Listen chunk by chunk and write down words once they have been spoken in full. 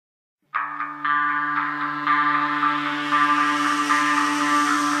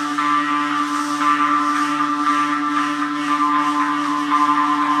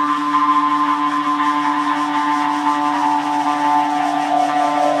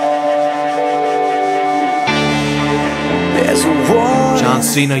John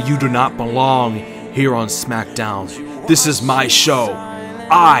Cena, you do not belong here on SmackDown. This is my show.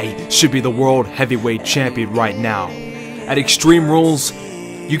 I should be the World Heavyweight Champion right now. At Extreme Rules,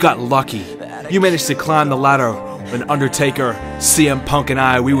 you got lucky. You managed to climb the ladder when Undertaker, CM Punk,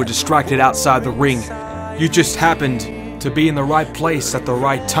 and we were distracted outside the ring. You just happened to be in the right place at the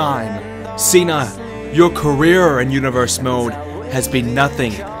right time. Cena, your career in Universe Mode has been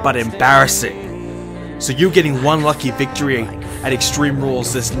nothing but embarrassing. So you getting one lucky victory at Extreme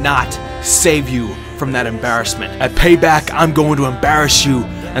Rules does not save you from that embarrassment. At Payback, I'm going to embarrass you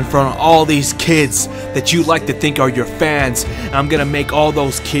in front of all these kids that you like to think are your fans. And I'm gonna make all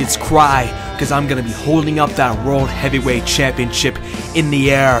those kids cry because I'm gonna be holding up that World Heavyweight Championship in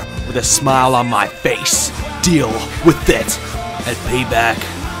the air with a smile on my face. Deal with it. At Payback,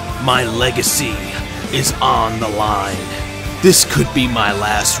 my legacy is on the line. This could be my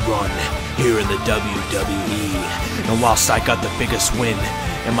last run here in the WWE. And whilst I got the biggest win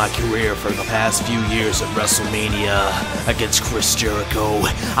in my career for the past few years at Wrestlemania against Chris Jericho,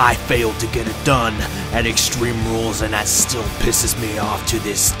 I failed to get it done at Extreme Rules, and that still pisses me off to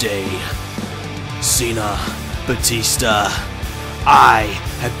this day. Cena, Batista, I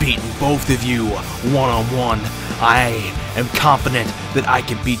have beaten both of you one-on-one. I am confident that I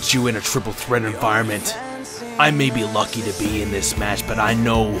can beat you in a triple threat environment. I may be lucky to be in this match, but I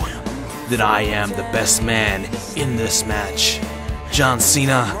know that I am the best man in this match. John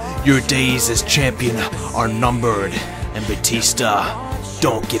Cena, your days as champion are numbered, and Batista,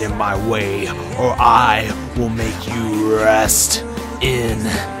 don't get in my way or I will make you rest in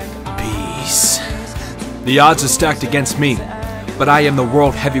peace. The odds are stacked against me, but I am the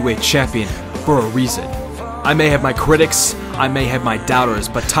World Heavyweight Champion for a reason. I may have my critics, I may have my doubters,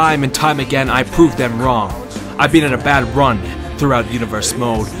 but time and time again I proved them wrong. I've been in a bad run throughout Universe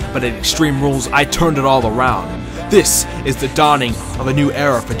Mode, but at Extreme Rules I turned it all around. This is the dawning of a new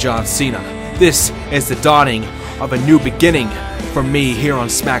era for John Cena. This is the dawning of a new beginning for me here on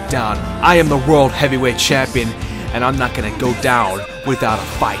SmackDown. I am the World Heavyweight Champion, and I'm not gonna go down without a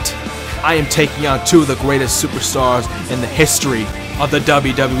fight. I am taking on two of the greatest superstars in the history of the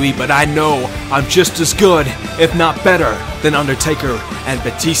WWE, but I know I'm just as good, if not better, than Undertaker and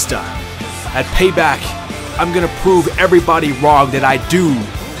Batista. At Payback, I'm gonna prove everybody wrong that I do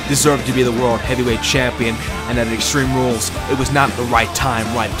deserve to be the World Heavyweight Champion, and at Extreme Rules, it was not the right time,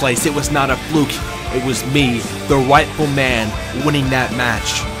 right place. It was not a fluke. It was me, the rightful man, winning that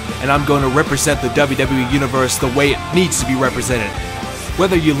match. And I'm going to represent the WWE Universe the way it needs to be represented.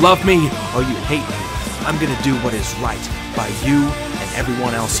 Whether you love me or you hate me, I'm gonna do what is right by you and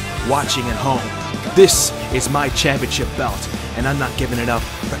everyone else watching at home. This is my championship belt, and I'm not giving it up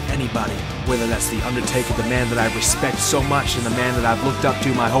for anybody, whether that's the Undertaker, the man that I respect so much and the man that I've looked up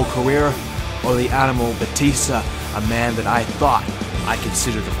to my whole career, or the Animal Batista, a man that I thought I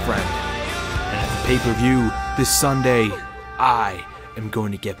considered a friend. And at the pay-per-view this Sunday, I am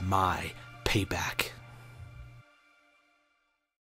going to get my payback.